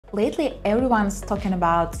Lately, everyone's talking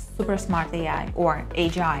about super smart AI or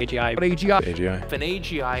AGI. AGI. AGI. AGI. An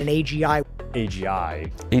AGI. An AGI.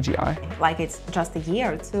 AGI. AGI. Like it's just a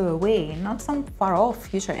year or two away, not some far-off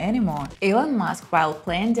future anymore. Elon Musk, while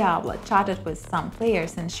playing Diablo, chatted with some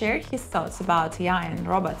players and shared his thoughts about AI and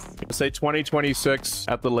robots. Say 2026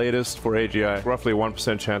 at the latest for AGI. Roughly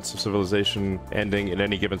 1% chance of civilization ending in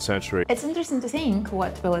any given century. It's interesting to think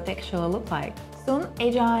what will it actually look like. Soon,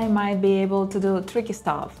 AGI might be able to do tricky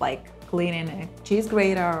stuff like cleaning a cheese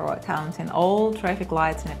grater or counting all traffic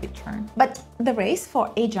lights in a picture. But the race for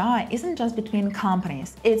AGI isn't just between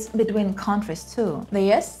companies, it's between countries too.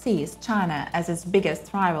 The US sees China as its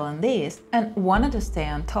biggest rival in this and wanted to stay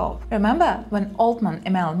on top. Remember when Altman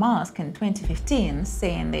emailed Musk in 2015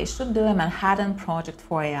 saying they should do a Manhattan Project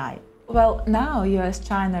for AI? Well, now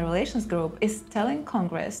US-China Relations Group is telling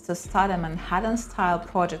Congress to start a Manhattan-style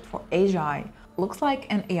project for AGI. Looks like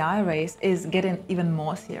an AI race is getting even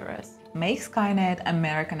more serious. Make Skynet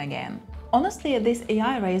American again. Honestly, this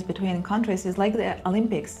AI race between countries is like the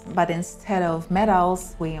Olympics, but instead of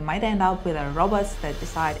medals, we might end up with robots that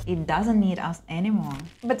decide it doesn't need us anymore.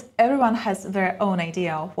 But everyone has their own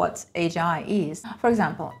idea of what AGI is. For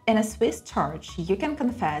example, in a Swiss church, you can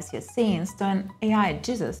confess your sins to an AI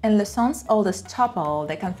Jesus. In Lausanne's oldest chapel,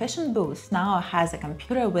 the confession booth now has a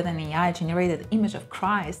computer with an AI-generated image of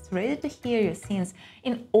Christ ready to hear your sins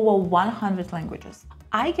in over 100 languages.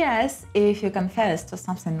 I guess if you confess to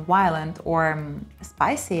something violent or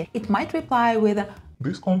spicy, it might reply with,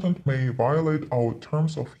 "This content may violate our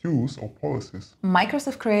terms of use or policies."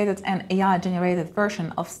 Microsoft created an AI-generated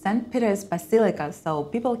version of St. Peter's Basilica so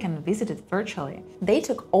people can visit it virtually. They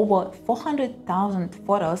took over 400,000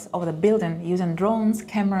 photos of the building using drones,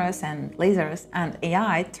 cameras, and lasers, and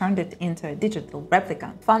AI turned it into a digital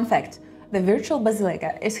replica. Fun fact: the virtual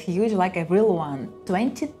basilica is huge like a real one,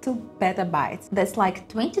 22 petabytes. That's like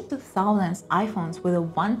 22,000 iPhones with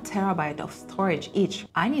 1 terabyte of storage each.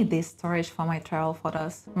 I need this storage for my travel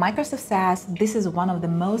photos. Microsoft says this is one of the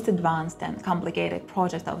most advanced and complicated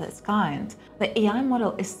projects of its kind. The AI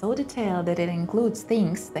model is so detailed that it includes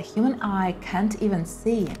things the human eye can't even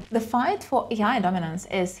see. The fight for AI dominance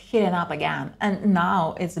is heating up again, and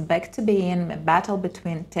now it's back to being a battle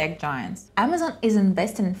between tech giants. Amazon is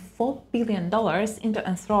investing $4 billion into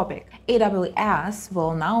Anthropic. AWS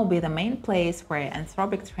will now be the main place where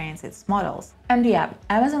Anthropic trains its models. And yeah,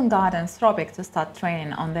 Amazon got Anthropic to start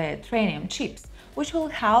training on the Trainium chips, which will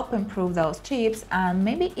help improve those chips and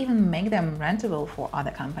maybe even make them rentable for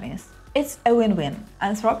other companies. It's a win-win.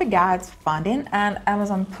 Anthropic gets funding and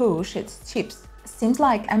Amazon push its chips. Seems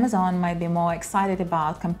like Amazon might be more excited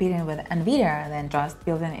about competing with Nvidia than just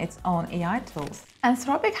building its own AI tools.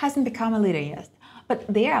 Anthropic hasn't become a leader yet, but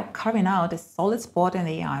they are carving out a solid spot in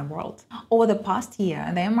the AI world. Over the past year,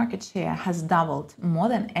 their market share has doubled, more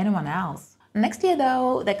than anyone else. Next year,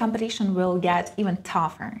 though, the competition will get even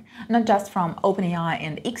tougher, not just from OpenAI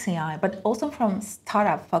and XAI, but also from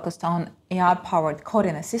startups focused on AI-powered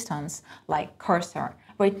coding assistants like Cursor.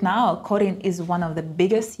 Right now, coding is one of the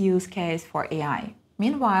biggest use cases for AI.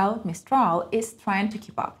 Meanwhile, Mistral is trying to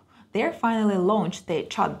keep up. They finally launched their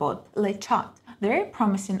chatbot, LeChat. They're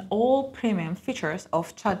promising all premium features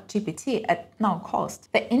of ChatGPT at no cost.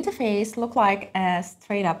 The interface looks like a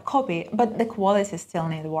straight-up copy, but the quality still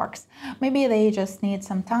needs work. Maybe they just need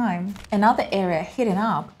some time. Another area heating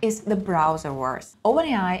up is the browser wars.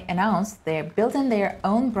 OpenAI announced they're building their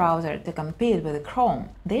own browser to compete with Chrome.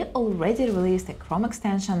 They already released a Chrome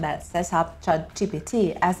extension that sets up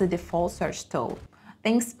ChatGPT as the default search tool.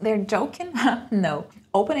 Thinks they're joking? No.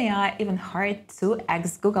 OpenAI even hired 2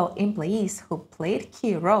 ex-Google employees who played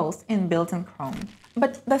key roles in building Chrome.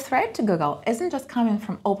 But the threat to Google isn't just coming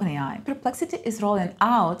from OpenAI. Perplexity is rolling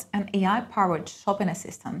out an AI-powered shopping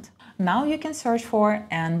assistant. Now you can search for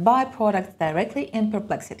and buy products directly in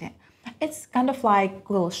Perplexity. It's kind of like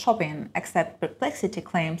Google Shopping, except Perplexity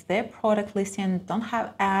claims their product listings don't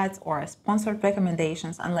have ads or sponsored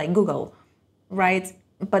recommendations, unlike Google, right?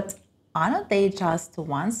 But aren't they just the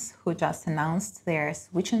ones who just announced they're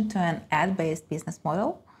switching to an ad-based business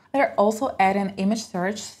model? They're also adding image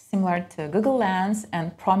search similar to Google Lens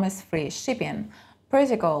and promise free shipping.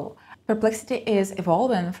 Pretty cool. Perplexity is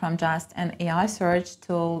evolving from just an AI search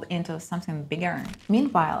tool into something bigger.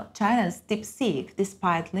 Meanwhile, China's DeepSeek,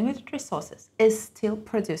 despite limited resources, is still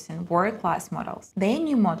producing world-class models. Their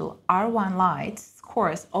new model, R1 Lite,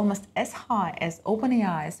 scores almost as high as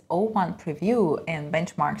OpenAI's O1 preview in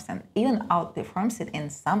benchmarks and even outperforms it in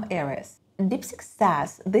some areas. DeepSeek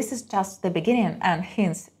says this is just the beginning and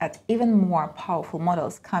hints at even more powerful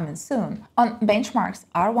models coming soon. On benchmarks,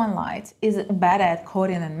 R1 Lite is bad at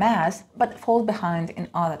coding and math, but falls behind in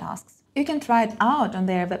other tasks. You can try it out on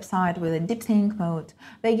their website with a deep sync mode.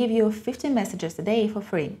 They give you 50 messages a day for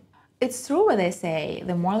free. It's true what they say,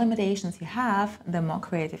 the more limitations you have, the more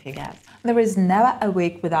creative you get. There is never a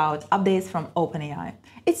week without updates from OpenAI.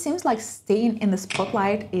 It seems like staying in the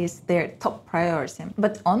spotlight is their top priority,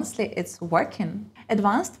 but honestly, it's working.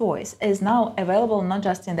 Advanced voice is now available not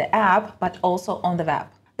just in the app, but also on the web.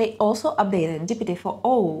 They also updated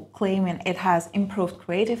GPT-4o, claiming it has improved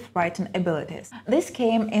creative writing abilities. This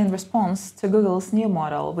came in response to Google's new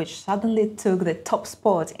model, which suddenly took the top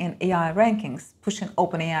spot in AI rankings, pushing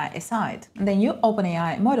OpenAI aside. The new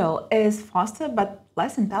OpenAI model is faster but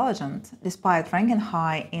less intelligent, despite ranking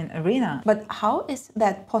high in Arena. But how is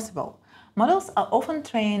that possible? Models are often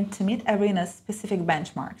trained to meet Arena's specific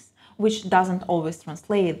benchmarks, which doesn't always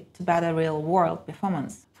translate to better real-world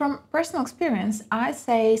performance. From personal experience, I'd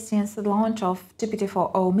say since the launch of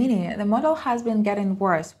GPT-4o Mini, the model has been getting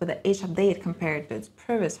worse with each update compared to its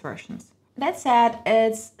previous versions. That said,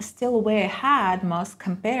 it's still way ahead most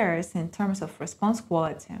competitors in terms of response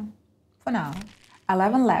quality. For now.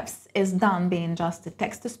 11 Labs is done being just a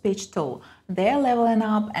text-to-speech tool. They're leveling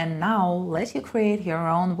up and now let you create your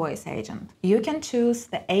own voice agent. You can choose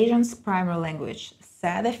the agent's primary language,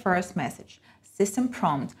 set the first message, system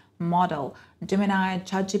prompt, model, Gemini,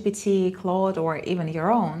 ChatGPT, Claude, or even your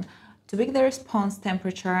own, tweak the response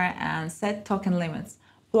temperature and set token limits.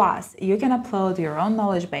 Plus, you can upload your own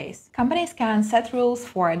knowledge base. Companies can set rules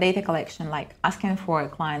for data collection, like asking for a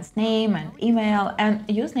client's name and email, and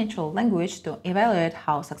use natural language to evaluate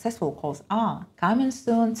how successful calls are. Coming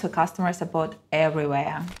soon to customer support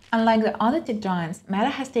everywhere. Unlike the other tech giants, Meta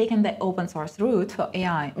has taken the open source route for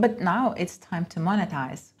AI, but now it's time to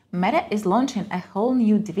monetize. Meta is launching a whole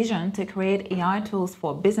new division to create AI tools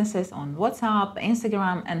for businesses on WhatsApp,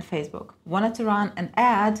 Instagram, and Facebook. Wanted to run an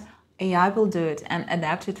ad? AI will do it and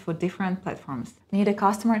adapt it for different platforms. Need a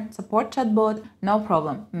customer support chatbot? No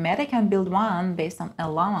problem. Meta can build one based on a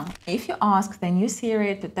llama. If you ask the new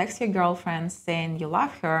Siri to text your girlfriend saying you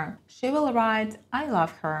love her, she will write, I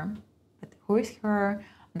love her. But who is her?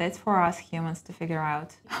 That's for us humans to figure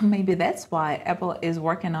out. Maybe that's why Apple is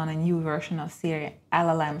working on a new version of Siri,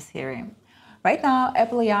 LLM Siri. Right now,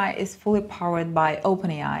 Apple AI is fully powered by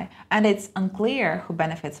OpenAI, and it's unclear who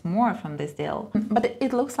benefits more from this deal. But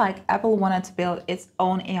it looks like Apple wanted to build its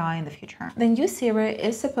own AI in the future. The new Siri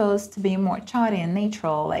is supposed to be more chatty and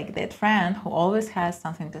natural, like that friend who always has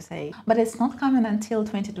something to say. But it's not coming until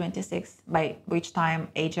 2026, by which time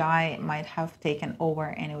AGI might have taken over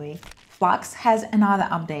anyway. Flux has another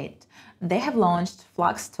update. They have launched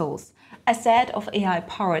Flux Tools, a set of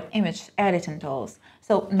AI-powered image editing tools.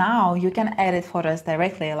 So now you can edit photos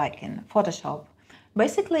directly, like in Photoshop.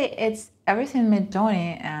 Basically, it's everything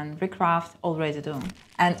Midjourney and Recraft already do.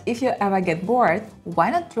 And if you ever get bored, why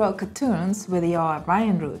not draw cartoons with your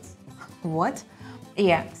running routes? What?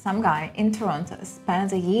 Yeah, some guy in Toronto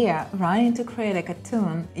spent a year running to create a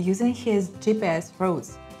cartoon using his GPS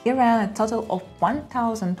routes. He ran a total of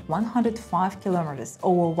 1,105 kilometers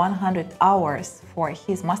over 100 hours for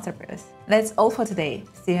his masterpiece. That's all for today.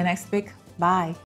 See you next week. Bye!